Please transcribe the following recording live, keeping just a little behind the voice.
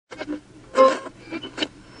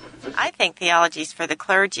I think theology's for the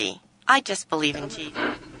clergy. I just believe in Jesus.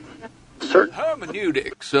 Certain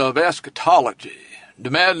hermeneutics of eschatology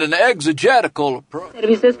demand an exegetical approach.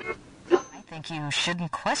 I think you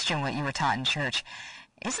shouldn't question what you were taught in church.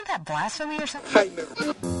 Isn't that blasphemy or something?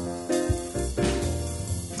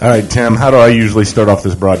 All right, Tim, how do I usually start off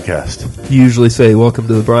this broadcast? You usually say, welcome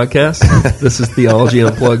to the broadcast. This is Theology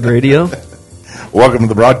Unplugged Radio. Welcome to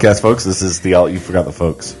the broadcast, folks. This is Theology. You forgot the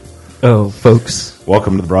folks. Oh, folks.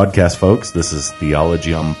 Welcome to the broadcast, folks. This is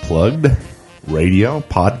Theology Unplugged Radio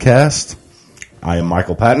podcast. I am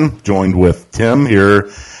Michael Patton, joined with Tim here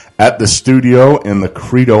at the studio in the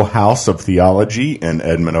Credo House of Theology in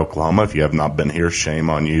Edmond, Oklahoma. If you have not been here, shame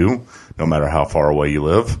on you, no matter how far away you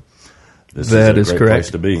live. This that is a great correct.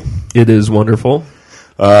 place to be. It is wonderful.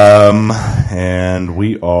 And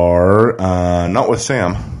we are not with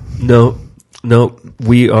Sam. No,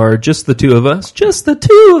 we are just the two of us. Just the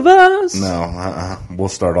two of us. No, we'll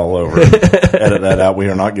start all over. Edit that out. We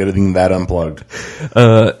are not getting that unplugged.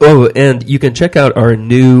 And you can check out our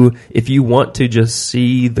new, if you want to just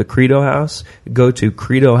see the Credo House, go to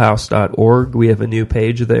credohouse.org. We have a new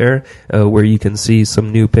page there where you can see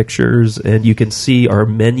some new pictures, and you can see our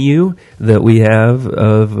menu that we have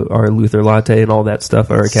of our Luther Latte and all that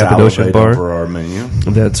stuff, our Cappadocian bar. Over our menu.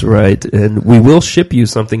 That's right. And we will ship you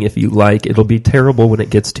something if you like. It'll be terrible when it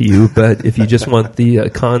gets to you, but if you just want the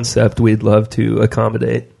concept, we'd love to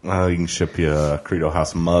accommodate. You can ship you a Credo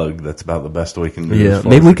House mug. That's about the best we can do. Yeah,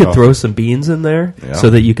 maybe we could throw some beans in there so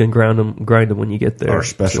that you can grind them when you get there. Our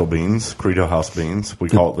special beans, Credo House beans. We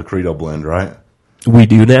call it the Credo blend, right? We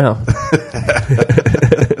do now.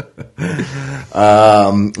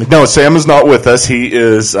 No, Sam is not with us. He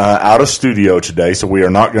is out of studio today, so we are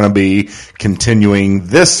not going to be continuing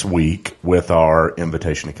this week with our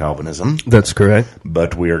Invitation to Calvinism. That's correct.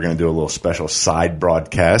 But we are going to do a little special side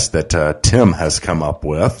broadcast that Tim has come up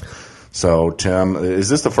with. So, Tim, is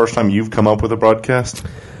this the first time you've come up with a broadcast?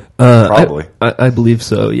 Probably. I believe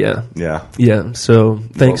so, yeah. Yeah. So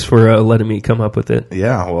thanks for letting me come up with it.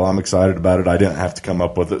 Yeah, well, I'm excited about it. I didn't have to come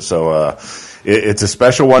up with it, so it's a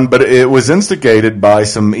special one, but it was instigated by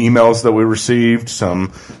some emails that we received,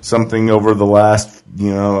 something over the last,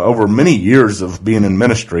 over many years of being in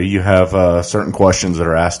ministry. You have certain questions that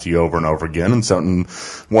are asked to you over and over again, and certain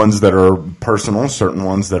ones that are personal, certain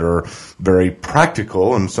ones that are very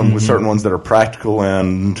practical, and certain ones that are practical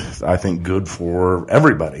and I think good for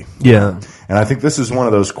everybody. Yeah. And I think this is one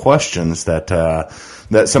of those questions that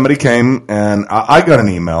somebody came and I got an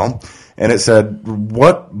email. And it said,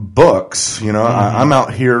 what books, I'm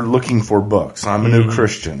out here looking for books. I'm a new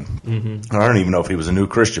Christian. Mm-hmm. I don't even know if he was a new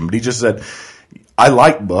Christian, but he just said, I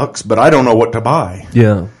like books, but I don't know what to buy.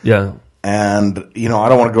 Yeah. And, I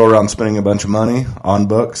don't want to go around spending a bunch of money on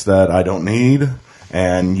books that I don't need.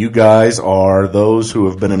 And you guys are those who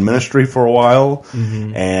have been in ministry for a while,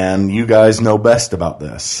 and you guys know best about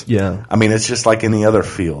this. Yeah. I mean, it's just like any other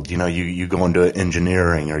field. You go into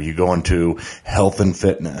engineering, or you go into health and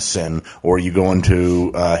fitness, or you go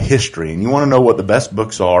into history, and you want to know what the best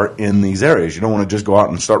books are in these areas. You don't want to just go out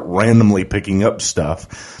and start randomly picking up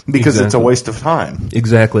stuff because it's a waste of time.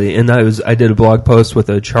 Exactly. And I did a blog post with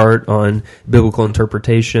a chart on biblical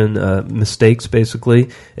interpretation mistakes,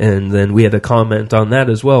 basically, and then we had a comment on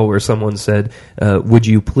that as well, where someone said, would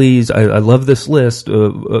you please, I love this list,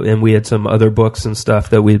 and we had some other books and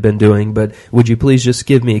stuff that we'd been doing, but would you please just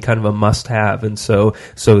give me kind of a must-have? And so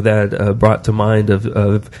that brought to mind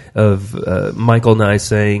of Michael and I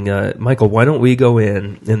saying, Michael, why don't we go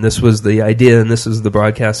in, and this was the idea, and this is the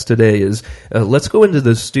broadcast today, is let's go into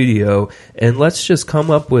the studio, and let's just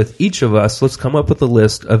come up with, each of us, let's come up with a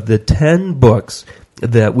list of the 10 books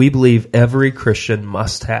that we believe every Christian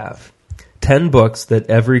must have. 10 books that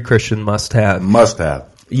every Christian must have. Must have.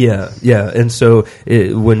 Yeah. And so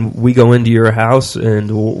when we go into your house and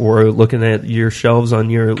we're looking at your shelves in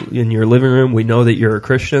your living room, we know that you're a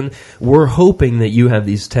Christian. We're hoping that you have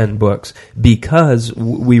these 10 books because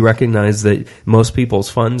we recognize that most people's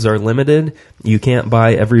funds are limited. You can't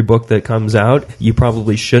buy every book that comes out. You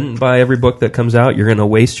probably shouldn't buy every book that comes out. You're going to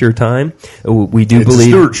waste your time. We do believe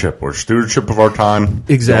stewardship. We're stewardship of our time.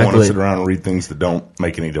 Exactly. We don't want to sit around and read things that don't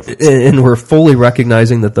make any difference. And we're fully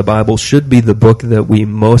recognizing that the Bible should be the book that we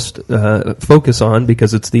most focus on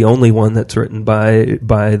because it's the only one that's written by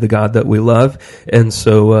the God that we love. And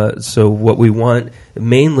so what we want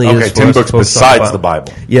mainly is 10 books besides the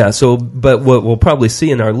Bible. Yeah. But what we'll probably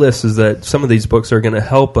see in our list is that some of these books are going to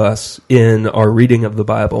help us in our reading of the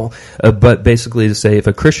Bible. But basically to say, if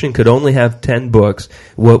a Christian could only have 10 books,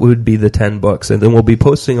 what would be the 10 books? And then we'll be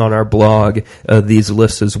posting on our blog these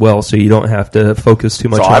lists as well, so you don't have to focus too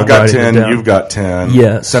much on I've got writing 10, them down. You've got 10.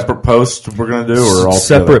 Yes. Separate posts we're going to do, or all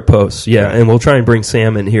separate posts, and we'll try and bring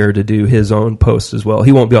Sam in here to do his own post as well.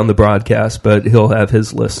 He won't be on the broadcast, but he'll have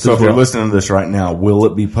his list So as if you're listening to this right now, will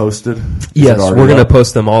it be posted? Yes, we're going to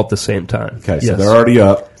post them all at the same time. Okay, so yes. they're already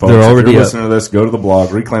up. Folks, They're already if you're up. listening to this, go to the blog,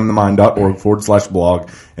 reclaimthemind.org/blog,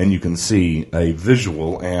 and you can see a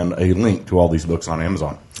visual and a link to all these books on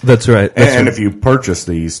Amazon. That's right. And if you purchase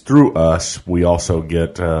these through us, we also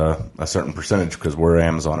get a certain percentage because we're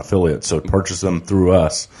Amazon affiliates. So purchase them through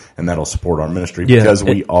us, and that'll support our ministry because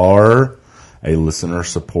we are a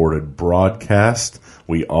listener-supported broadcast.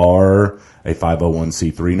 We are a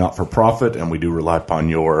 501c3 not-for-profit, and we do rely upon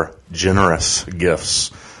your generous gifts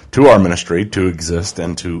to our ministry to exist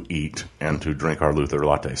and to eat and to drink our Luther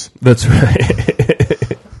lattes. That's right.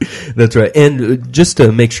 That's right. And just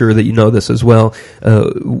to make sure that you know this as well,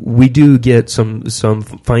 we do get some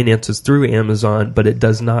finances through Amazon, but it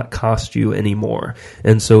does not cost you any more.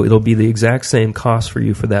 And so it'll be the exact same cost for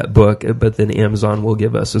you for that book, but then Amazon will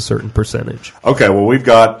give us a certain percentage. Okay, well, we've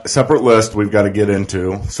got a separate list we've got to get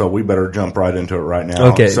into, so we better jump right into it right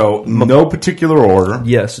now. Okay. So no particular order.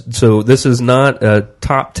 Yes. So this is not a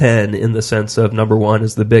top 10 in the sense of number 1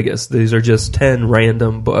 is the biggest. These are just 10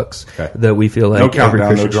 random books that we feel like no every countdown,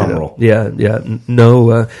 Christian no drum should roll. have. Yeah.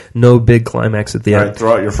 No big climax at the All end. right,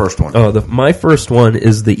 throw out your first one. My first one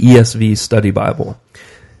is the ESV Study Bible.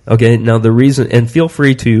 Okay, now the reason, and feel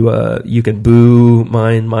free to, you can boo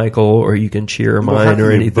mine, Michael, or you can cheer mine or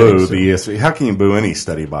anything. Boo the ESV? How can you boo any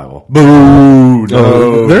study Bible? Boo!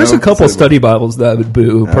 No, there's a couple study Bibles that I would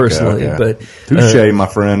boo personally, okay. but touche, my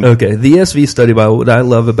friend. Okay, the ESV Study Bible. What I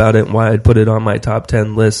love about it, and why I'd put it on my top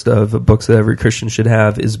 10 list of books that every Christian should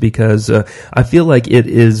have, is because I feel like it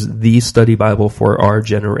is the study Bible for our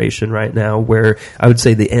generation right now. Where I would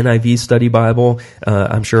say the NIV Study Bible,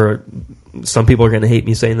 I'm sure some people are going to hate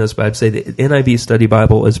me saying this, but I'd say the NIV Study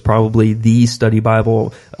Bible is probably the study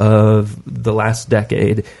Bible of the last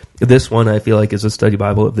decade. This one I feel like is a study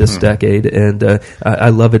Bible of this decade, and I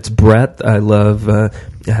love its breadth. I love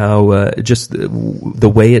how just the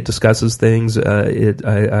way it discusses things.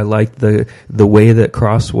 I like the way that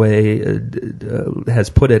Crossway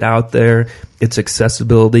has put it out there. Its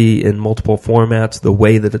accessibility in multiple formats, the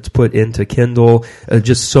way that it's put into Kindle,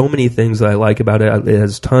 just so many things that I like about it. It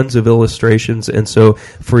has tons of illustrations, and so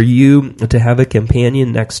for you to have a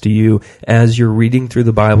companion next to you as you're reading through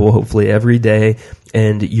the Bible, hopefully every day,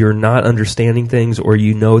 and you're not understanding things, or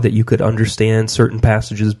you know that you could understand certain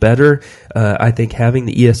passages better, I think having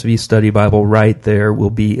the ESV Study Bible right there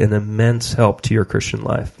will be an immense help to your Christian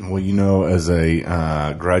life. Well, you know, as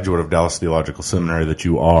a graduate of Dallas Theological Seminary that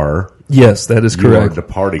you are. Yes, that is correct. You are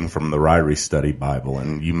departing from the Ryrie Study Bible,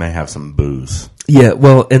 and you may have some booze. Yeah,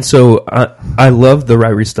 well, and so I love the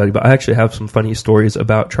Ryrie Study, but I actually have some funny stories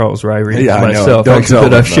about Charles Ryrie myself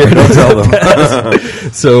that I've shared. Don't tell them.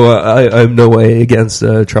 So I'm no way against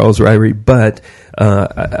Charles Ryrie, but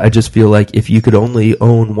I just feel like if you could only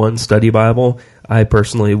own one study Bible, I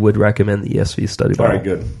personally would recommend the ESV Study Bible. All right,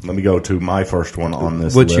 good. Let me go to my first one on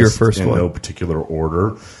this What's list. your first in one? No particular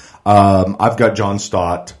order. I've got John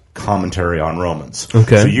Stott, Commentary on Romans.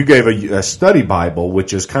 Okay. So you gave a study Bible,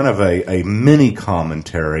 which is kind of a mini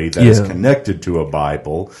commentary that is connected to a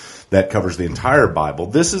Bible that covers the entire Bible.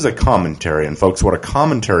 This is a commentary, and folks, what a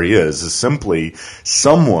commentary is simply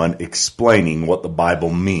someone explaining what the Bible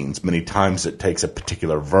means. Many times it takes a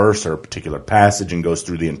particular verse or a particular passage and goes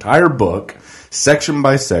through the entire book, section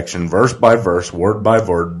by section, verse by verse, word by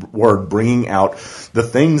word, bringing out the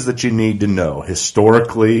things that you need to know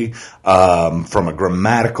historically, from a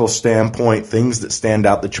grammatical standpoint, things that stand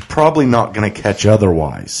out that you're probably not going to catch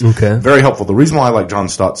otherwise. Okay. Very helpful. The reason why I like John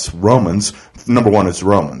Stott's Romans, number one, it's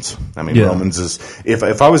Romans. I mean, Romans is,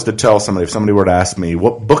 if I was to tell somebody, if somebody were to ask me,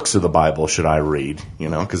 what books of the Bible should I read? You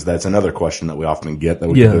know, because that's another question that we often get that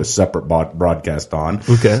we could do a separate broadcast on.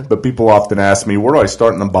 Okay. But people often ask me, where do I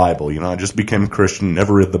start in the Bible? You know, I just became a Christian,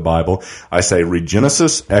 never read the Bible. I say, read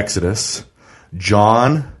Genesis, Exodus,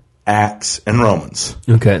 John, Acts, and Romans.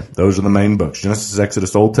 Okay. Those are the main books. Genesis,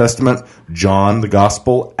 Exodus, Old Testament, John, the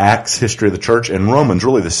Gospel, Acts, history of the church, and Romans,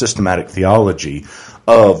 really the systematic theology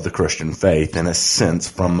of the Christian faith in a sense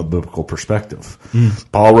from a biblical perspective.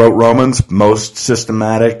 Paul wrote Romans, most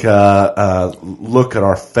systematic look at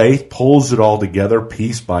our faith, pulls it all together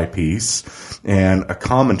piece by piece, and a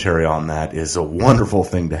commentary on that is a wonderful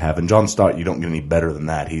thing to have. And John Stott, you don't get any better than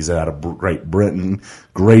that. He's out of Great Britain,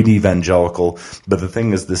 great evangelical, but the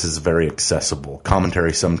thing is this is very accessible.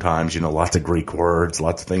 Commentary sometimes, you know, lots of Greek words,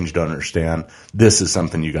 lots of things you don't understand. This is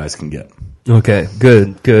something you guys can get. Okay,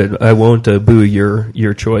 good. I won't boo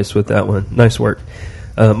your choice with that one. Nice work.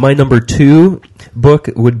 My number 2, book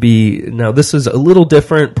would be, now this is a little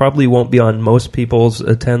different, probably won't be on most people's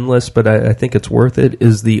attend list, but I think it's worth it,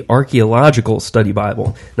 is the Archaeological Study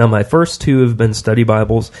Bible. Now my first two have been study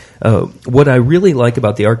Bibles. What I really like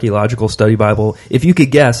about the Archaeological Study Bible, if you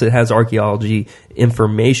could guess, it has archaeology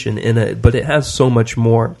information in it, but it has so much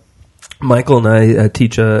more. Michael and I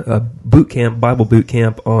teach a boot camp, Bible boot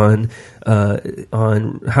camp on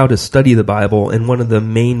how to study the Bible, and one of the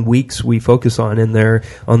main weeks we focus on in there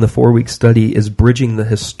on the 4-week study is bridging the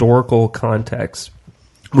historical context.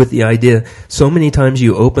 With the idea, so many times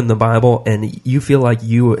you open the Bible and you feel like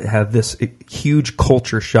you have this huge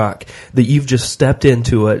culture shock, that you've just stepped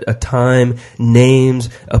into a time, names,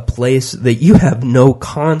 a place that you have no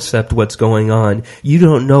concept what's going on. You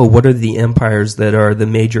don't know what are the empires that are the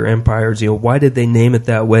major empires. Why did they name it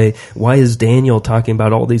that way? Why is Daniel talking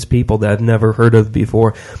about all these people that I've never heard of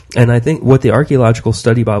before? And I think what the Archaeological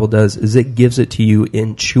Study Bible does is it gives it to you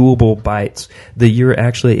in chewable bites, that you're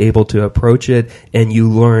actually able to approach it and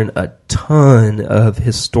you learn a ton of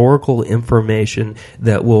historical information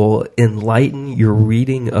that will enlighten your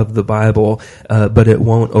reading of the Bible, but it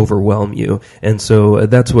won't overwhelm you. And so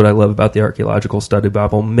that's what I love about the Archaeological Study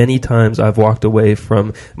Bible. Many times I've walked away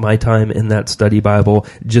from my time in that study Bible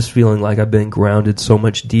just feeling like I've been grounded so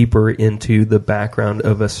much deeper into the background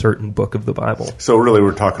of a certain book of the Bible. So really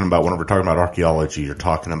we're talking about, when we're talking about archaeology, you're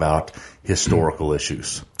talking about historical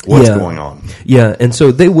issues. What's going on? Yeah, and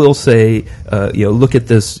so they will say, look at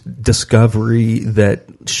this discovery that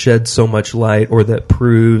sheds so much light or that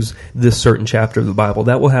proves this certain chapter of the Bible.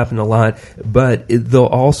 That will happen a lot, but they'll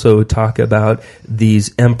also talk about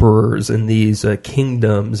these emperors and these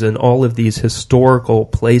kingdoms and all of these historical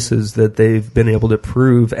places that they've been able to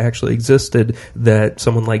prove actually existed that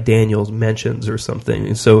someone like Daniel mentions or something.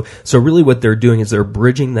 And so really what they're doing is they're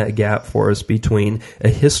bridging that gap for us between a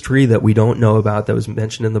history that we don't know about that was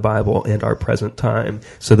mentioned in the Bible and our present time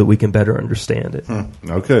so that we can better understand it.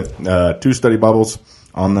 Okay. 2 study Bibles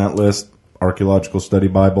on that list, Archaeological Study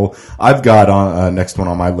Bible. I've got on next one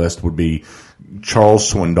on my list would be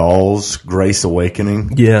Charles Swindoll's Grace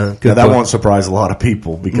Awakening. Yeah, good. Now, that won't surprise a lot of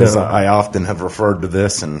people because I often have referred to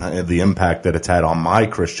this and the impact that it's had on my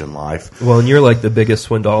Christian life. Well, and you're like the biggest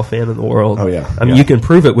Swindoll fan in the world. Oh, yeah. I mean, you can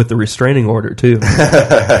prove it with the restraining order, too. You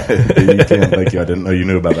can. Thank you. I didn't know you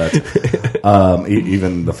knew about that.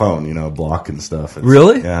 Even the phone, block and stuff.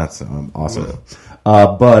 Really? Yeah, it's awesome. Yeah.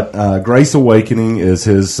 But Grace Awakening is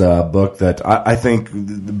his book that I think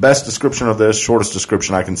the best description of this, shortest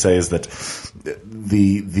description I can say, is that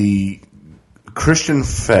the Christian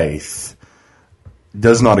faith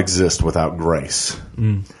does not exist without grace.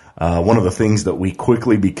 One of the things that we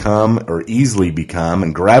quickly become or easily become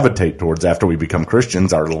and gravitate towards after we become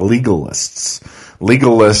Christians are legalists.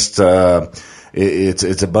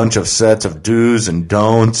 It's a bunch of sets of do's and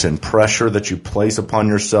don'ts and pressure that you place upon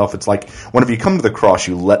yourself. It's like whenever you come to the cross,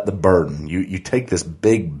 you let the burden. You take this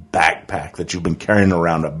big backpack that you've been carrying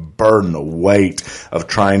around, a burden, a weight of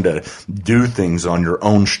trying to do things on your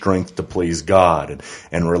own strength to please God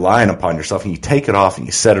and relying upon yourself, and you take it off and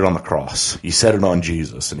you set it on the cross. You set it on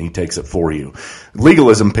Jesus, and He takes it for you.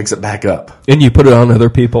 Legalism picks it back up. And you put it on other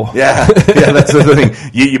people. Yeah, that's the thing.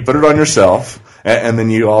 You put it on yourself, and then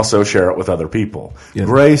you also share it with other people. Yeah.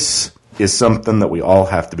 Grace is something that we all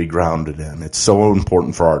have to be grounded in. It's so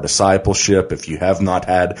important for our discipleship. If you have not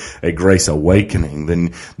had a grace awakening,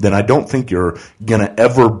 then I don't think you're going to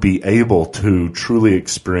ever be able to truly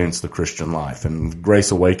experience the Christian life. And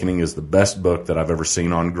Grace Awakening is the best book that I've ever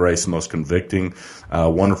seen on grace, most convicting,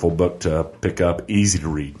 wonderful book to pick up, easy to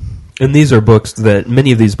read. And these are books that,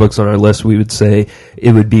 many of these books on our list, we would say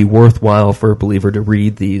it would be worthwhile for a believer to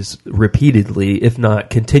read these repeatedly, if not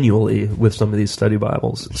continually, with some of these study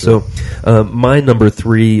Bibles. Sure. So my number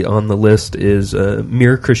 3 on the list is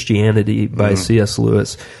Mere Christianity by C.S.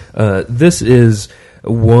 Lewis. This is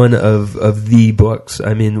one of the books.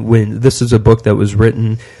 I mean, this is a book that was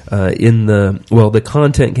written the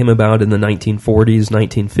content came about in the 1940s,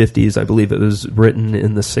 1950s. I believe it was written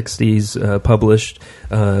in the 60s, published.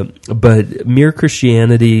 But Mere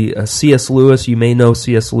Christianity, C.S. Lewis, you may know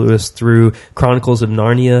C.S. Lewis through Chronicles of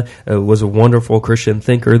Narnia, was a wonderful Christian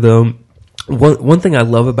thinker, though. One thing I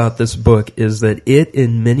love about this book is that it,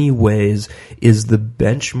 in many ways, is the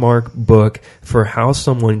benchmark book for how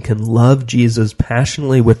someone can love Jesus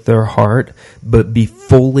passionately with their heart, but be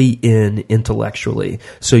fully in intellectually.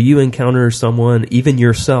 So you encounter someone, even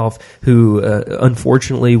yourself, who,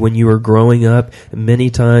 unfortunately, when you were growing up, many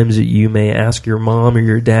times you may ask your mom or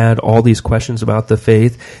your dad all these questions about the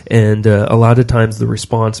faith, and a lot of times the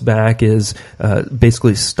response back is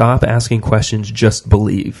basically stop asking questions, just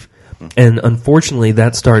believe. And unfortunately,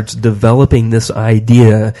 that starts developing this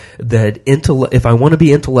idea that if I want to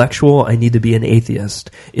be intellectual, I need to be an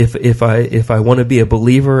atheist. If I want to be a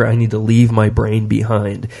believer, I need to leave my brain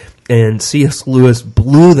behind. And C.S. Lewis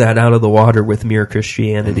blew that out of the water with Mere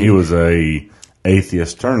Christianity. And he was a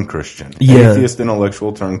atheist turned Christian. Yeah. Atheist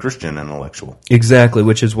intellectual turned Christian intellectual. Exactly,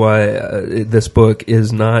 which is why this book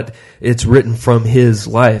is not, it's written from his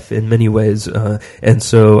life in many ways. And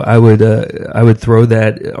so I would throw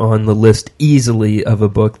that on the list easily of a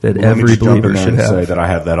book that every believer should have. Say that I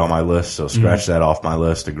have that on my list, so scratch that off my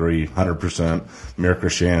list. Agree 100%. Mere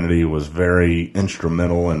Christianity was very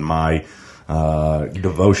instrumental in my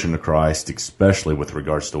devotion to Christ, especially with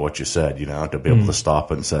regards to what you said, to be able to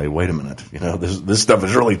stop and say, wait a minute, this stuff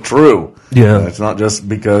is really true. Yeah. It's not just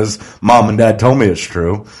because mom and dad told me it's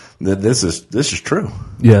true. That this is true.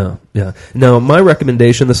 Yeah, yeah. Now, my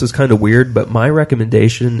recommendation, this is kind of weird, but my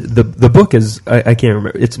recommendation, the book is, I can't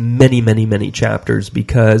remember, it's many, many, many chapters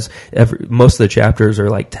because most of the chapters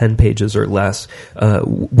are like 10 pages or less.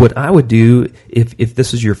 What I would do, if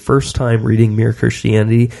this is your first time reading Mere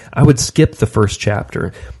Christianity, I would skip the first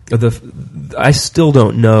chapter. I still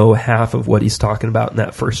don't know half of what he's talking about in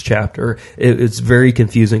that first chapter. It's very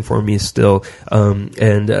confusing for me still.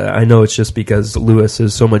 And I know it's just because Lewis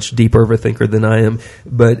is so much deeper of a thinker than I am.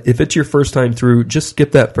 But if it's your first time through, just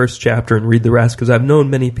skip that first chapter and read the rest. Because I've known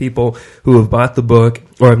many people who have bought the book,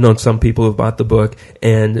 or I've known some people who have bought the book,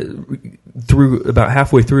 and about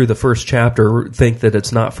halfway through the first chapter think that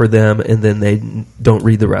it's not for them, and then they don't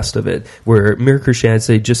read the rest of it. Where Mere Christianity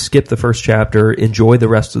say, just skip the first chapter, enjoy the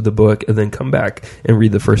rest of the book, and then come back and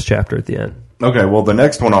read the first chapter at the end. Okay, well, the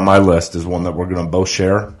next one on my list is one that we're going to both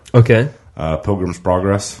share. Okay. Pilgrim's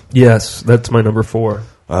Progress. Yes, that's my number 4.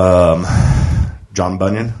 John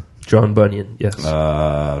Bunyan. John Bunyan, yes.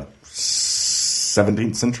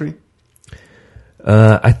 17th century?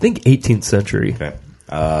 I think 18th century. Okay.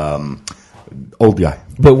 Old guy.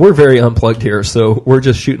 But we're very unplugged here, so we're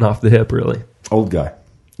just shooting off the hip, really. Old guy.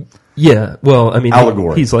 Yeah, well, I mean,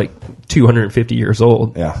 Allegory. He's like 250 years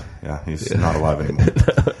old. Yeah, he's not alive anymore.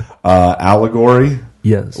 Allegory.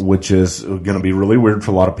 Yes. Which is going to be really weird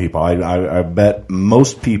for a lot of people. I bet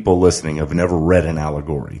most people listening have never read an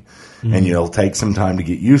allegory. Mm-hmm. And it'll take some time to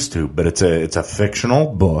get used to, but it's a fictional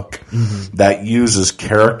book that uses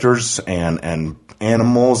characters and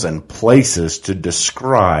animals and places to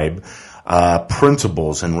describe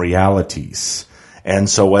principles and realities. And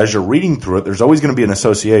so as you're reading through it, there's always going to be an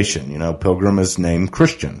association. Pilgrim is named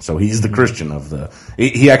Christian, so he's the Christian of the.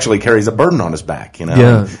 He actually carries a burden on his back.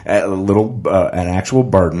 Yeah. an actual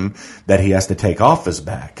burden that he has to take off his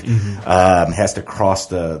back. Has to cross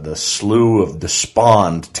the slough of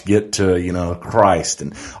despond to get to Christ,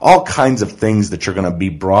 and all kinds of things that you're going to be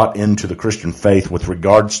brought into the Christian faith with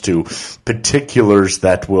regards to particulars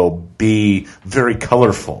that will be very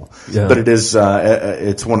colorful. Yeah. But it is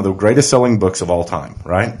it's one of the greatest selling books of all time,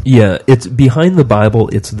 right? Yeah, it's behind the Bible.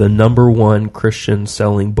 It's the number 1 Christian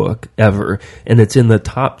selling book ever, and it's in the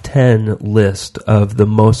top 10 list of the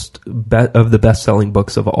of the best selling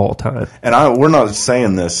books of all time. And we're not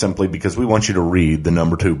saying this simply because we want you to read the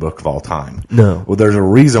number 2 book of all time. No. Well, there's a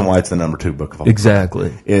reason why it's the number 2 book of all exactly.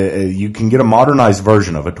 time. You can get a modernized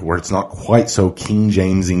version of it where it's not quite so King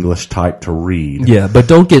James English type to read. Yeah, but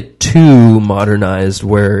don't get too modernized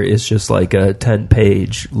where it's just like a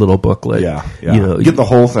 10-page little booklet. Yeah. Get the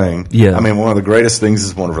whole thing. Yeah. I mean, one of the greatest things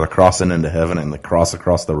is when they're crossing into heaven and the cross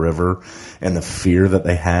across the river and the fear that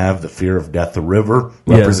they have, the fear of death. The river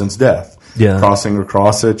represents death. Yeah. Crossing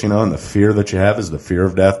across it, and the fear that you have is the fear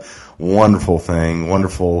of death. Wonderful thing.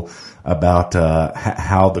 Wonderful about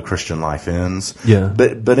how the Christian life ends. Yeah.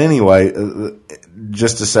 But anyway,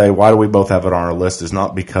 just to say why do we both have it on our list is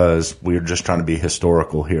not because we're just trying to be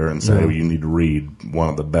historical here and say, you need to read one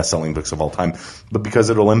of the best-selling books of all time, but because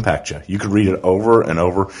it'll impact you. You could read it over and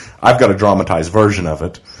over. I've got a dramatized version of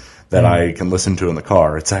it that I can listen to in the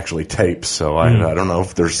car. It's actually tapes, so I don't know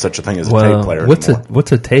if there's such a thing as a tape player anymore.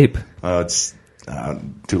 What's a tape? It's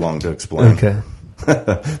too long to explain. Okay.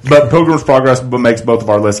 But Pilgrim's Progress makes both of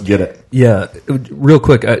our lists. Get it. Yeah. Real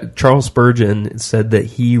quick, Charles Spurgeon said that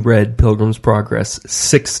he read Pilgrim's Progress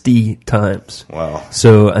 60 times. Wow.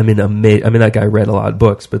 So, that guy read a lot of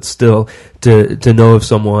books, but still, to know of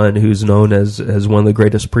someone who's known as one of the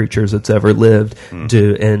greatest preachers that's ever lived,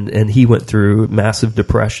 and he went through massive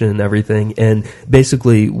depression and everything, and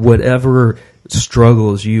basically whatever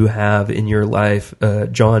struggles you have in your life,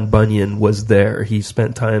 John Bunyan was there. He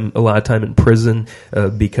spent a lot of time in prison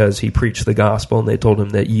because he preached the gospel, and they told him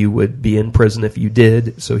that you would be in prison if you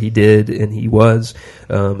did. So he did, and he was.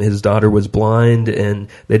 His daughter was blind, and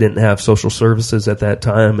they didn't have social services at that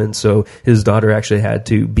time, and so his daughter actually had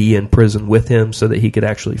to be in prison with him so that he could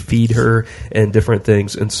actually feed her and different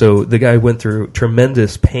things. And so the guy went through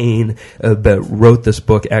tremendous pain, but wrote this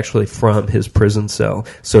book actually from his prison cell.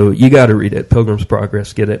 So you got to read it. Pilgrim's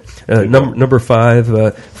Progress, get it. Number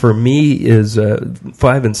 5 for me is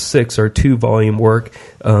 5 and 6 are 2-volume work.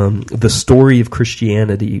 The Story of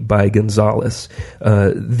Christianity by Gonzalez.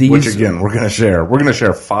 Which again, we're going to share. We're going to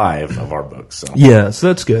share 5 of our books. So. Yeah, so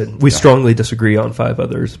that's good. We strongly disagree on 5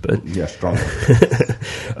 others, but yeah, strongly.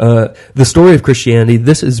 The Story of Christianity.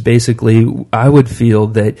 This is basically, I would feel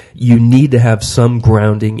that you need to have some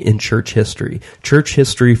grounding in church history. Church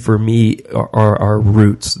history for me are our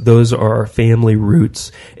roots. Those are our family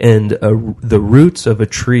roots, and the roots of a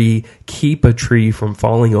tree keep a tree from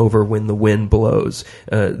falling over when the wind blows.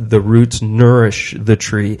 The roots nourish the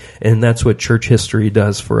tree, and that's what church history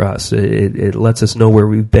does for us. It lets us know where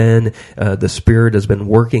we've been. The Spirit has been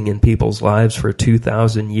working in people's lives for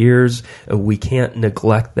 2,000 years. We can't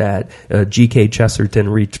neglect that. G.K. Chesterton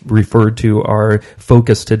referred to our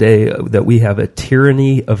focus today that we have a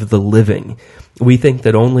tyranny of the living. We think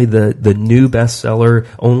that only the new bestseller,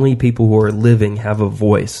 only people who are living have a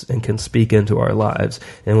voice and can speak into our lives.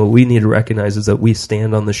 And what we need to recognize is that we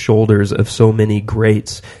stand on the shoulders of so many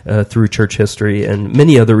greats through church history, and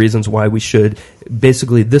many other reasons why we should.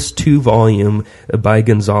 Basically, this 2-volume by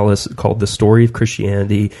Gonzalez called The Story of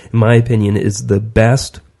Christianity, in my opinion, is the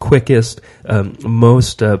best, quickest,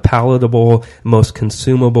 most palatable, most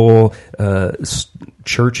consumable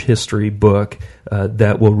church history book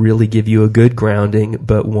that will really give you a good grounding,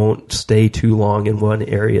 but won't stay too long in one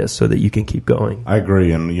area so that you can keep going. I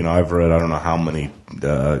agree, and I've read I don't know how many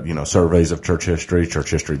surveys of church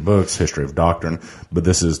history books, history of doctrine, but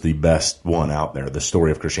this is the best one out there, The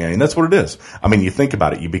Story of Christianity, and that's what it is. I mean, you think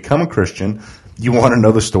about it. You become a Christian, you want to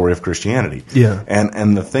know the story of Christianity. Yeah.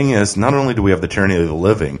 And the thing is, not only do we have the tyranny of the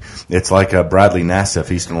living, it's like Bradley Nassif,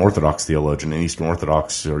 Eastern Orthodox theologian, and Eastern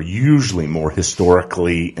Orthodox are usually more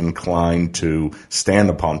historically inclined to stand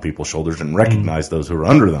upon people's shoulders and recognize those who are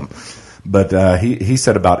under them. But he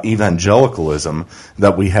said about evangelicalism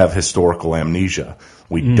that we have historical amnesia.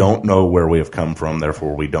 We don't know where we have come from,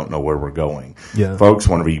 therefore we don't know where we're going. Yeah. Folks,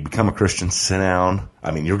 whenever you become a Christian, sit down.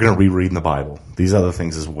 I mean, you're going to reread in the Bible, these other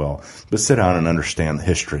things as well. But sit down and understand the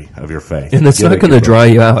history of your faith. And it's not going to dry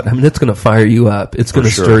you out. I mean, it's going to fire you up. It's going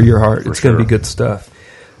to stir your heart. It's going to be good stuff.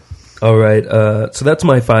 All right. So that's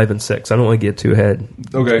my 5 and 6. I don't want to get too ahead.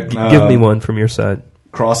 Okay. Give me one from your side.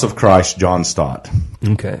 Cross of Christ, John Stott.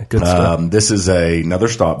 Okay, good stuff. This is another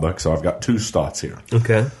Stott book, so I've got 2 Stotts here.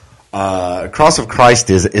 Okay. Cross of Christ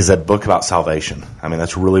is a book about salvation. I mean,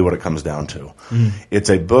 that's really what it comes down to. It's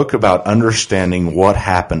a book about understanding what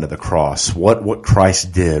happened at the cross, what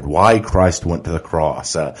Christ did, why Christ went to the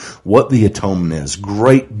cross, what the atonement is.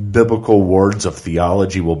 Great biblical words of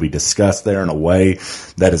theology will be discussed there in a way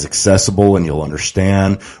that is accessible and you'll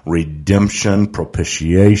understand. Redemption,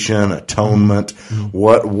 propitiation, atonement.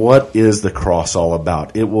 What is the cross all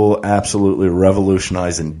about? It will absolutely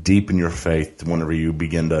revolutionize and deepen your faith whenever you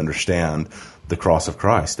begin to understand the cross of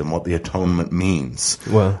Christ and what the atonement means.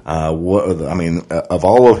 Wow. Of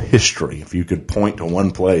all of history, if you could point to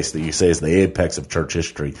one place that you say is the apex of church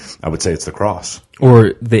history, I would say it's the cross.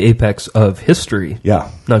 Or the apex of history.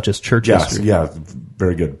 Yeah. Not just church history. Yeah,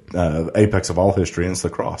 very good. Apex of all history, and it's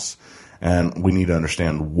the cross. And we need to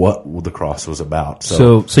understand what the cross was about.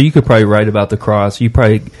 So you could probably write about the cross. You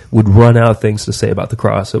probably would run out of things to say about the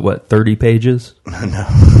cross at 30 pages? No,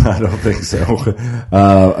 I don't think so.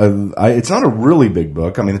 It's not a really big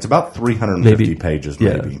book. I mean, it's about 350 pages,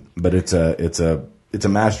 maybe. Yeah. But it's a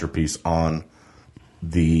masterpiece on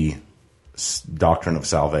the doctrine of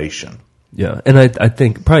salvation. Yeah, and I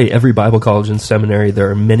think probably every Bible college and seminary, there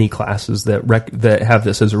are many classes that have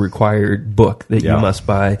this as a required book that you must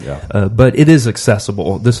buy. Yeah. But it is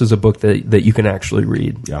accessible. This is a book that you can actually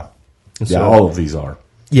read. Yeah, all of these are.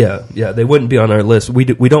 Yeah, they wouldn't be on our list. We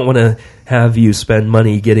don't want to have you spend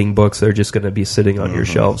money getting books that are just going to be sitting on your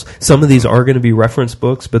shelves. Some of these are going to be reference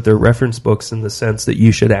books, but they're reference books in the sense that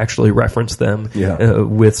you should actually reference them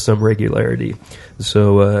with some regularity.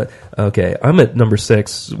 So, okay, I'm at number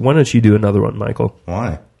 6. Why don't you do another one, Michael?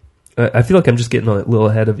 Why? I feel like I'm just getting a little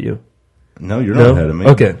ahead of you. No, you're not ahead of me.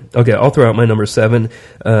 Okay. I'll throw out my number 7,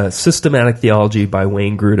 Systematic Theology by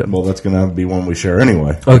Wayne Grudem. Well, that's going to be one we share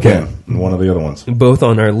anyway. Okay. Again, one of the other ones. Both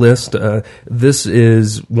on our list. This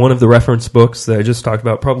is one of the reference books that I just talked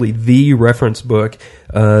about, probably the reference book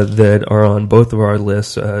that are on both of our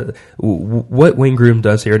lists. What Wayne Grudem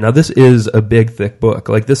does here. Now, this is a big, thick book.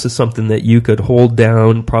 Like, this is something that you could hold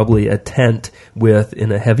down probably a tent with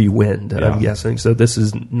in a heavy wind, I'm guessing. So this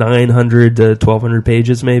is 900 to 1,200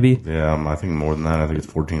 pages, maybe? Yeah, I think more than that. I think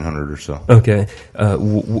it's 1,400 or so. Okay.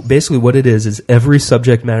 Basically what it is every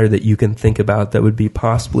subject matter that you can think about that would be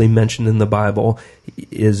possibly mentioned in the Bible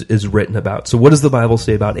is written about. So what does the Bible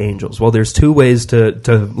say about angels? Well, there's 2 ways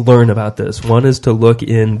to learn about this. One is to look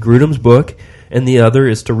in Grudem's book, and the other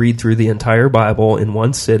is to read through the entire Bible in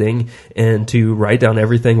one sitting and to write down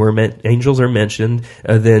everything where angels are mentioned,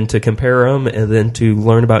 then to compare them, and then to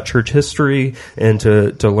learn about church history, and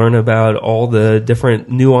to learn about all the different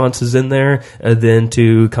nuances in there, and then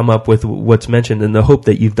to come up with what's mentioned in the hope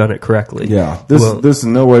that you've done it correctly. Yeah, this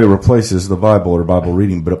in no way replaces the Bible or Bible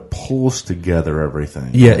reading, but it pulls together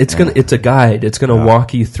everything. Yeah, it's a guide. It's going to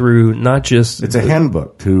walk you through not just... It's a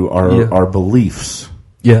handbook to our beliefs.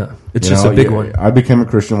 Yeah, it's just a big one. I became a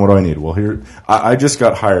Christian. What do I need? Well, here I just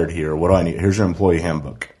got hired here. What do I need? Here's your employee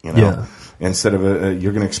handbook. Yeah. Instead of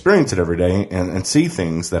you're going to experience it every day and see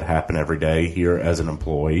things that happen every day here as an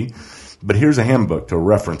employee, but here's a handbook to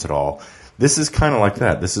reference it all. This is kind of like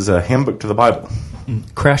that. This is a handbook to the Bible.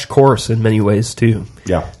 Crash course in many ways, too.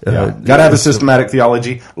 Yeah. Got to have a systematic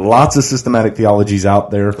theology. Lots of systematic theologies out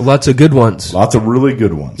there. Lots of good ones. Lots of really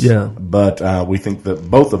good ones. Yeah. But we think that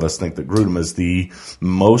both of us think that Grudem is the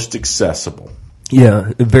most accessible.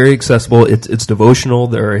 Yeah, very accessible. It's devotional.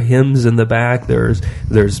 There are hymns in the back. There's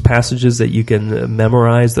passages that you can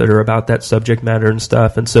memorize that are about that subject matter and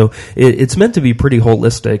stuff. And so it's meant to be pretty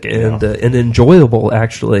holistic and enjoyable,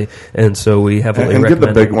 actually. And so we heavily recommend. And get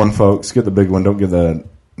the big one, folks. Get the big one. Don't get the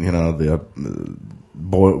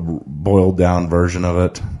boiled down version of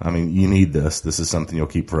it. I mean, you need this. This is something you'll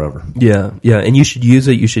keep forever. Yeah, and you should use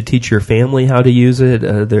it. You should teach your family how to use it.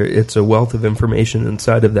 It's a wealth of information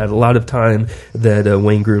inside of that. A lot of time that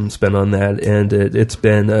Wayne Grudem spent on that, and it's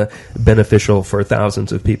been beneficial for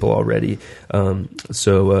thousands of people already.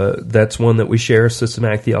 So that's one that we share,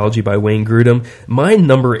 Systematic Theology by Wayne Grudem. My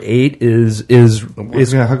number 8 is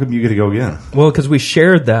how come you get to go again? Well, because we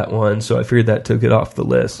shared that one, so I figured that took it off the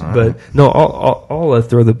list. All but right. no, I'll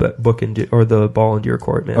throw the book or the ball into your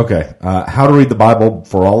court, man. Okay. How to Read the Bible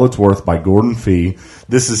for All It's Worth by Gordon Fee.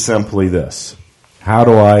 This is simply this. How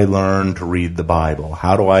do I learn to read the Bible?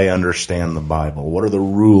 How do I understand the Bible? What are the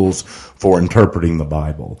rules for interpreting the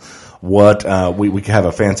Bible? What we have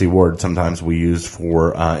a fancy word sometimes we use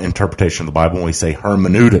for interpretation of the Bible when we say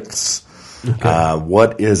hermeneutics. Okay.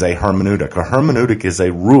 What is a hermeneutic? A hermeneutic is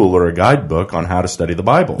a rule or a guidebook on how to study the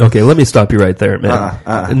Bible. Okay, let me stop you right there,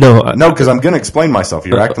 man. No, because I'm going to explain myself.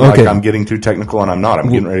 You're acting like I'm getting too technical, and I'm not. I'm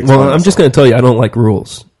getting ready to explain myself. I'm just going to tell you I don't like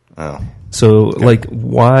rules. Oh. So, like,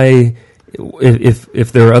 why...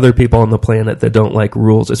 If there are other people on the planet that don't like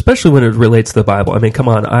rules, especially when it relates to the Bible, I mean, come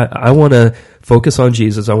on, I want to focus on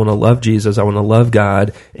Jesus, I want to love Jesus, I want to love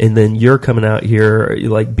God, and then you're coming out here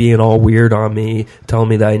like being all weird on me, telling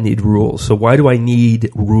me that I need rules. So why do I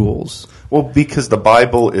need rules? Well, because the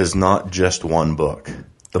Bible is not just one book.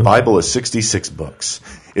 The Bible is 66 books.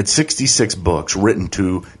 It's 66 books written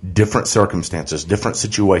to different circumstances, different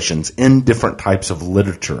situations, in different types of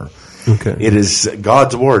literature. Okay. It is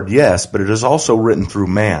God's Word, yes, but it is also written through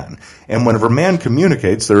man. And whenever man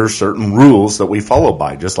communicates, there are certain rules that we follow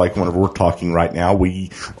by. Just like whenever we're talking right now, we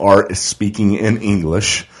are speaking in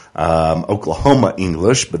English, Oklahoma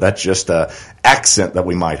English, but that's just an accent that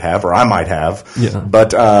we might have, or I might have. Yeah.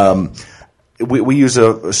 But we use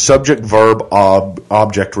a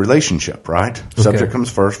subject-verb-object relationship, right? Okay. Subject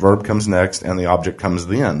comes first, verb comes next, and the object comes at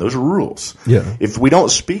the end. Those are rules. Yeah. If we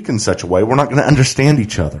don't speak in such a way, we're not going to understand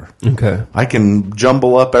each other. Okay. I can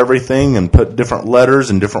jumble up everything and put different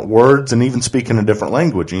letters and different words and even speak in a different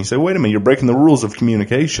language. And you say, wait a minute, you're breaking the rules of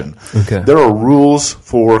communication. Okay. There are rules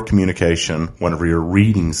for communication whenever you're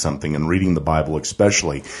reading something and reading the Bible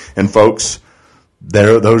especially. And folks,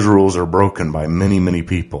 those rules are broken by many, many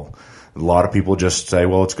people. A lot of people just say,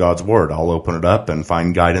 well, it's God's Word. I'll open it up and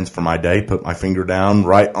find guidance for my day, put my finger down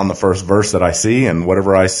right on the first verse that I see, and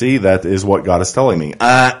whatever I see, that is what God is telling me.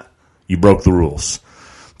 You broke the rules.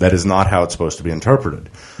 That is not how it's supposed to be interpreted.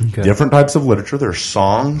 Okay. Different types of literature. There are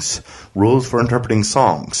songs, rules for interpreting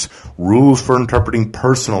songs, rules for interpreting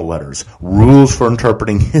personal letters, rules for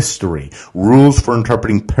interpreting history, rules for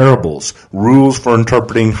interpreting parables, rules for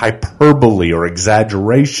interpreting hyperbole or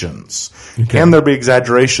exaggerations. Okay. Can there be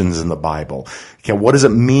exaggerations in the Bible? What does it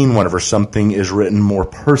mean whenever something is written more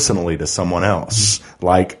personally to someone else,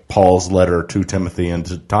 like Paul's letter to Timothy and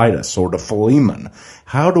to Titus or to Philemon?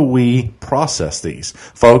 How do we process these?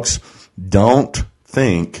 Folks, don't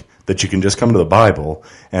think that you can just come to the Bible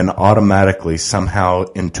and automatically, somehow,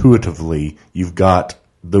 intuitively, you've got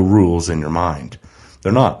the rules in your mind.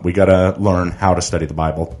 They're not. We got to learn how to study the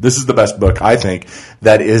Bible. This is the best book, I think,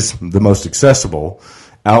 that is the most accessible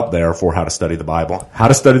out there for how to study the Bible. How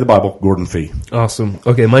to Study the Bible, Gordon Fee. Awesome.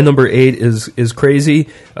 Okay, my number 8 is crazy,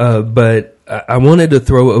 but I wanted to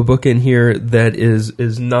throw a book in here that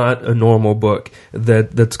is not a normal book.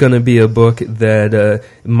 That's going to be a book that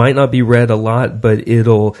might not be read a lot, but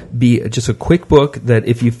it'll be just a quick book that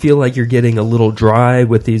if you feel like you're getting a little dry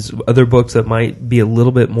with these other books that might be a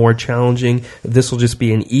little bit more challenging, this will just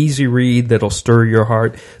be an easy read that'll stir your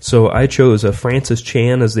heart. So I chose Francis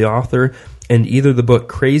Chan as the author, and either the book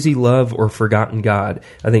Crazy Love or Forgotten God.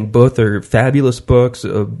 I think both are fabulous books,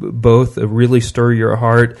 both really stir your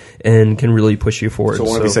heart and can really push you forward. So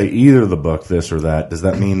when we say either the book, this or that, does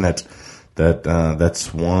that mean that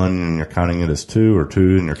that's one and you're counting it as two, or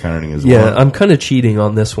two and you're counting it as one? Yeah, I'm kind of cheating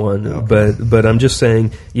on this one, okay. but I'm just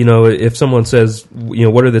saying, if someone says,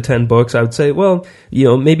 what are the 10 books, I would say, well,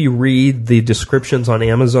 maybe read the descriptions on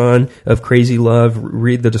Amazon of Crazy Love,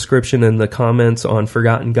 read the description and the comments on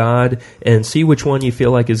Forgotten God, and see which one you feel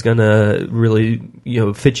like is going to really,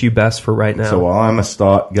 fit you best for right now. So while I'm a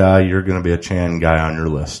Stott guy, you're going to be a Chan guy on your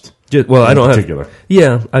list. I don't particular.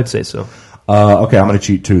 Yeah, I'd say so. Okay, I'm going to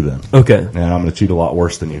cheat too then. Okay. And I'm going to cheat a lot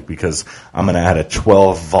worse than you because I'm going to add a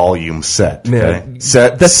 12-volume set. Okay? Man,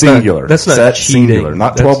 set singular. That's not set cheating. Singular,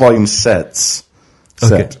 not 12-volume sets.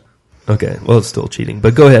 Set. Okay. Well, it's still cheating.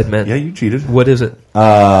 But go ahead, man. Yeah, you cheated. What is it?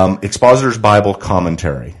 Expositor's Bible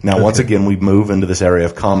Commentary. Now, once again, we move into this area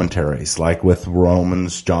of commentaries, like with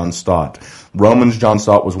Romans, John Stott. Romans, John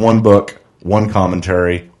Stott was one book, one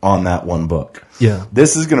commentary on that one book. Yeah.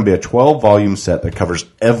 This is going to be a 12-volume set that covers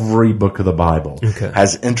every book of the Bible,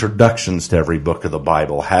 has introductions to every book of the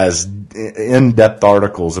Bible, has in-depth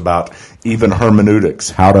articles about even hermeneutics,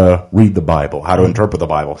 how to read the Bible, how to interpret the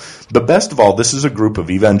Bible. But best of all, this is a group of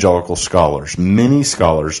evangelical scholars, many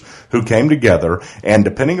scholars who came together, and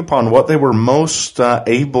depending upon what they were most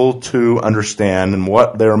able to understand and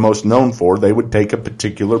what they were most known for, they would take a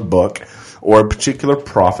particular book or a particular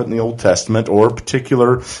prophet in the Old Testament, or a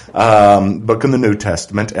particular book in the New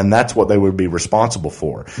Testament, and that's what they would be responsible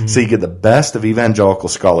for. Mm-hmm. So you get the best of evangelical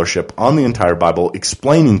scholarship on the entire Bible,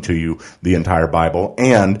 explaining to you the entire Bible,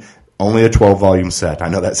 and only a 12-volume set. I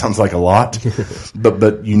know that sounds like a lot,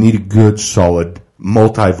 but you need a good, solid,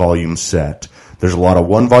 multi-volume set. There's a lot of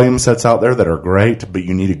one-volume sets out there that are great, but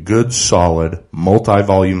you need a good, solid,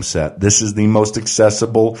 multi-volume set. This is the most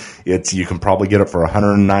accessible. You can probably get it for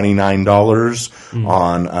 $199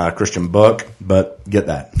 on Christian Book, but get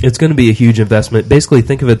that. It's going to be a huge investment. Basically,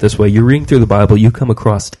 think of it this way. You're reading through the Bible, you come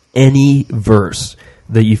across any verse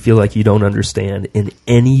that you feel like you don't understand in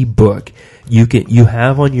any book, you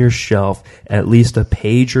have on your shelf at least a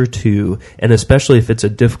page or two, and especially if it's a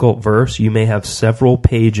difficult verse, you may have several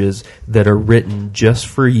pages that are written just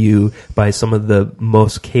for you by some of the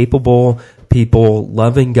most capable people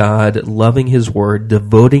loving God, loving His Word,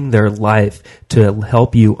 devoting their life to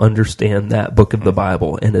help you understand that book of the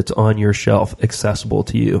Bible, and it's on your shelf, accessible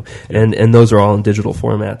to you. And those are all in digital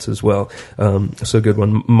formats as well. So good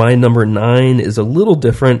one. My number 9 is a little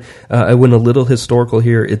different. I went a little historical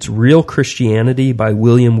here. It's Real Christianity by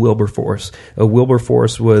William Wilberforce.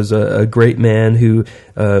 Wilberforce was a great man who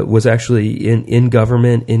was actually in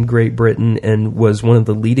government in Great Britain and was one of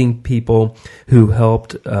the leading people who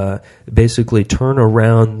helped basically turn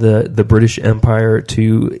around the British Empire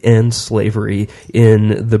to end slavery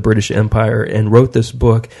in the British Empire, and wrote this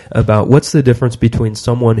book about what's the difference between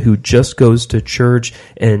someone who just goes to church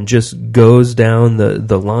and just goes down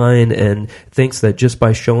the line and thinks that just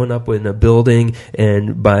by showing up in a building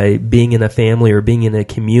and by being in a family or being in a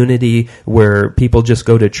community where people just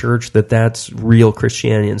go to church, that's real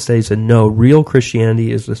Christianity. Instead, he said, no, real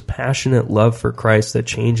Christianity is this passionate love for Christ that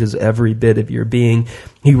changes every bit of your being.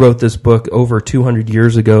 He wrote this book over 200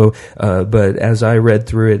 years ago, but as I read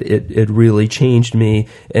through it really changed me,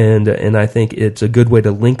 and I think it's a good way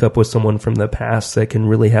to link up with someone from the past that can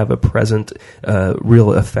really have a present,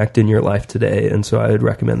 real effect in your life today, and so I would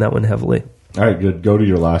recommend that one heavily. All right, good. Go to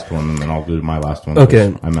your last one, and then I'll do my last one.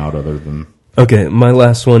 Okay. I'm out other than... Okay, my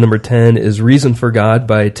last one, number 10, is Reason for God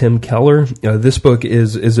by Tim Keller. This book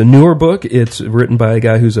is a newer book. It's written by a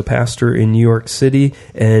guy who's a pastor in New York City,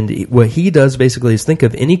 and what he does basically is think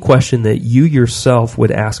of any question that you yourself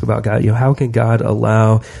would ask about God. How can God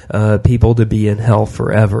allow people to be in hell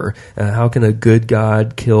forever? How can a good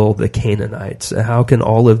God kill the Canaanites? How can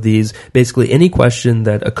all of these, basically any question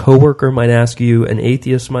that a coworker might ask you, an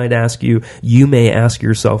atheist might ask you, you may ask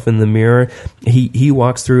yourself in the mirror. He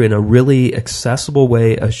walks through in a really accessible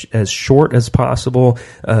way, as short as possible,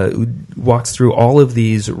 walks through all of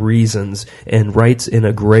these reasons and writes in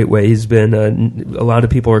a great way. He's been, a lot of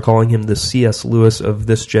people are calling him the C.S. Lewis of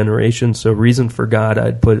this generation, so Reason for God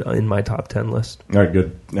I'd put in my top 10 list. All right,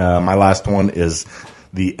 good. My last one is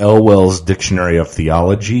the Elwell's Dictionary of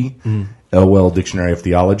Theology. Elwell Dictionary of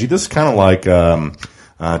Theology. This is kind of like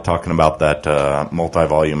talking about that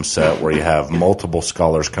multi-volume set where you have multiple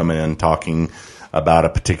scholars come in talking about a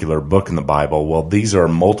particular book in the Bible. Well, these are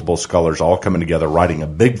multiple scholars all coming together, writing a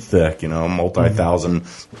big, thick, multi-thousand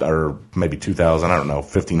or maybe 2,000, I don't know,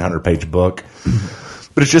 1,500-page book.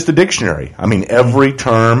 But it's just a dictionary. I mean, every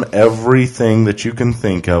term, everything that you can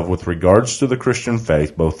think of with regards to the Christian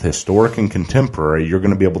faith, both historic and contemporary, you're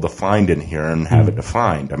going to be able to find in here and have it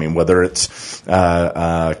defined. I mean, whether it's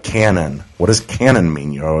canon. What does canon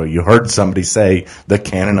mean? You heard somebody say the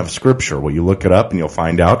canon of Scripture. Well, you look it up and you'll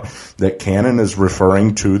find out that canon is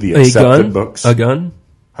referring to the accepted books. A gun?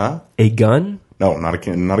 Huh? A gun? No, not a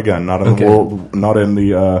gun. Not in the world. Not in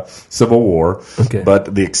the Civil War. Okay.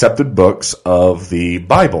 But the accepted books of the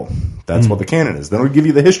Bible. That's what the canon is. Then we give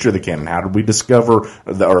you the history of the canon. How did we discover,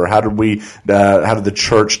 or how did the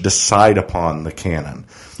church decide upon the canon?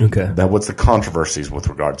 Okay. What's the controversies with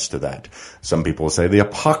regards to that? Some people say the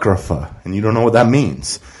Apocrypha, and you don't know what that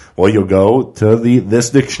means. Well, you'll go to this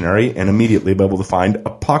dictionary and immediately be able to find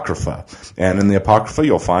Apocrypha. And in the Apocrypha,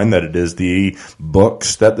 you'll find that it is the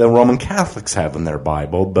books that the Roman Catholics have in their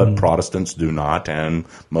Bible, but Protestants do not, and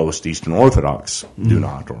most Eastern Orthodox do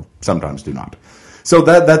not, or sometimes do not. So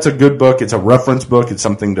that's a good book. It's a reference book. It's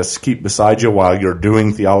something to keep beside you while you're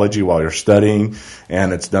doing theology, while you're studying.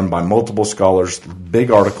 And it's done by multiple scholars,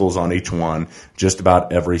 big articles on each one, just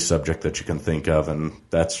about every subject that you can think of. And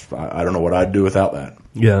I don't know what I'd do without that.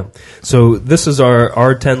 Yeah. So this is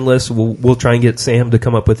our 10 list. We'll try and get Sam to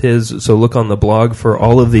come up with his. So look on the blog for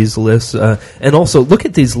all of these lists. And also look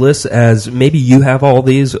at these lists as maybe you have all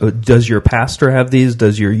these. Does your pastor have these?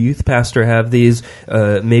 Does your youth pastor have these?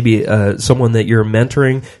 Maybe someone that you're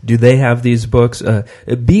mentoring, do they have these books?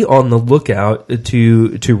 Be on the lookout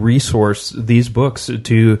to resource these books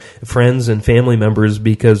to friends and family members,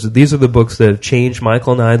 because these are the books that have changed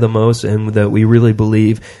Michael and I the most, and that we really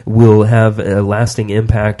believe will have a lasting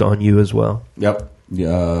impact on you as well. Yep.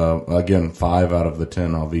 Again, 5 out of the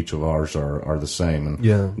 10 of each of ours are the same,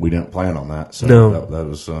 and we didn't plan on that, so that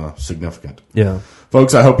was significant. Yeah.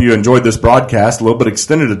 Folks, I hope you enjoyed this broadcast, a little bit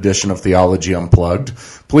extended edition of Theology Unplugged.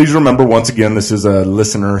 Please remember, once again, this is a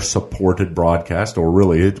listener-supported broadcast, or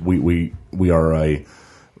really, we are a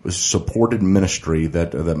supported ministry that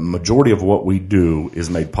the majority of what we do is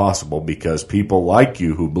made possible because people like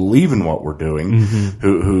you who believe in what we're doing,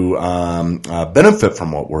 who benefit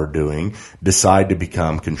from what we're doing, decide to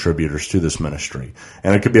become contributors to this ministry.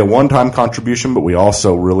 And it could be a one-time contribution, but we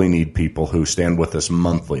also really need people who stand with us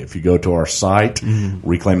monthly. If you go to our site,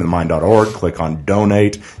 reclaimingthemind.org, click on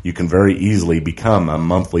donate, you can very easily become a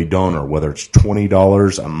monthly donor, whether it's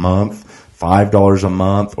 $20 a month, $5 a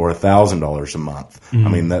month, or $1,000 a month. I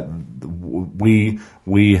mean, that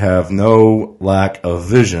we have no lack of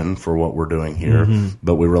vision for what we're doing here,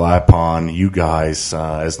 but we rely upon you guys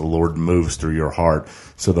as the Lord moves through your heart,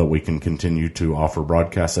 so that we can continue to offer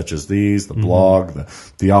broadcasts such as these, the blog, the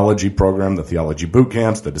theology program, the theology boot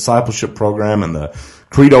camps, the discipleship program, and the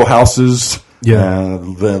credo houses,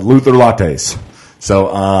 and the Luther lattes.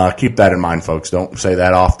 So keep that in mind, folks. Don't say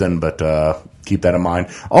that often, but keep that in mind.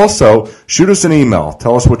 Also, shoot us an email.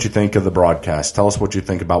 Tell us what you think of the broadcast. Tell us what you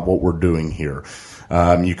think about what we're doing here.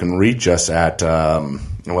 You can reach us at,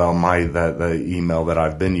 the email that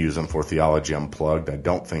I've been using for Theology Unplugged. I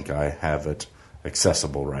don't think I have it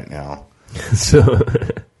accessible right now.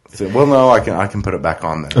 Well, no, I can put it back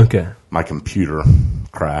on there. Okay. My computer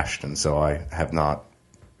crashed, and so I have not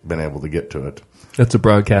been able to get to it. That's a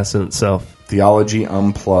broadcast in itself. Theology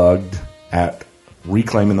Unplugged at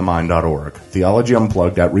reclaimingthemind.org. Theology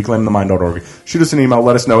Unplugged at reclaimingthemind.org. Shoot us an email.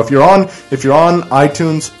 Let us know. If you're on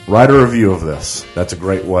iTunes, write a review of this. That's a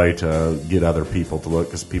great way to get other people to look,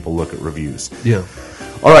 because people look at reviews. Yeah.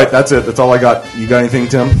 All right, that's it. That's all I got. You got anything,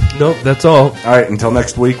 Tim? Nope, that's all. All right, until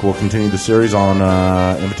next week, we'll continue the series on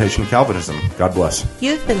Invitation to Calvinism. God bless.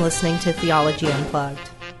 You've been listening to Theology Unplugged.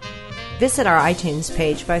 Visit our iTunes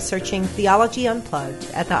page by searching Theology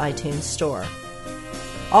Unplugged at the iTunes Store.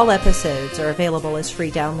 All episodes are available as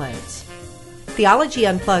free downloads. Theology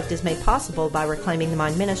Unplugged is made possible by Reclaiming the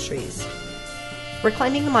Mind Ministries.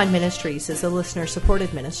 Reclaiming the Mind Ministries is a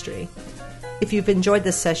listener-supported ministry. If you've enjoyed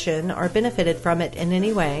this session or benefited from it in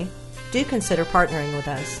any way, do consider partnering with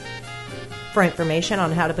us. For information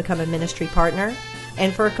on how to become a ministry partner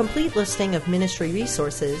and for a complete listing of ministry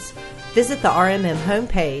resources, visit the RMM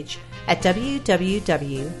homepage at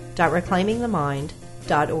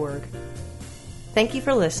www.reclaimingthemind.org. Thank you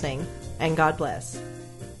for listening, and God bless.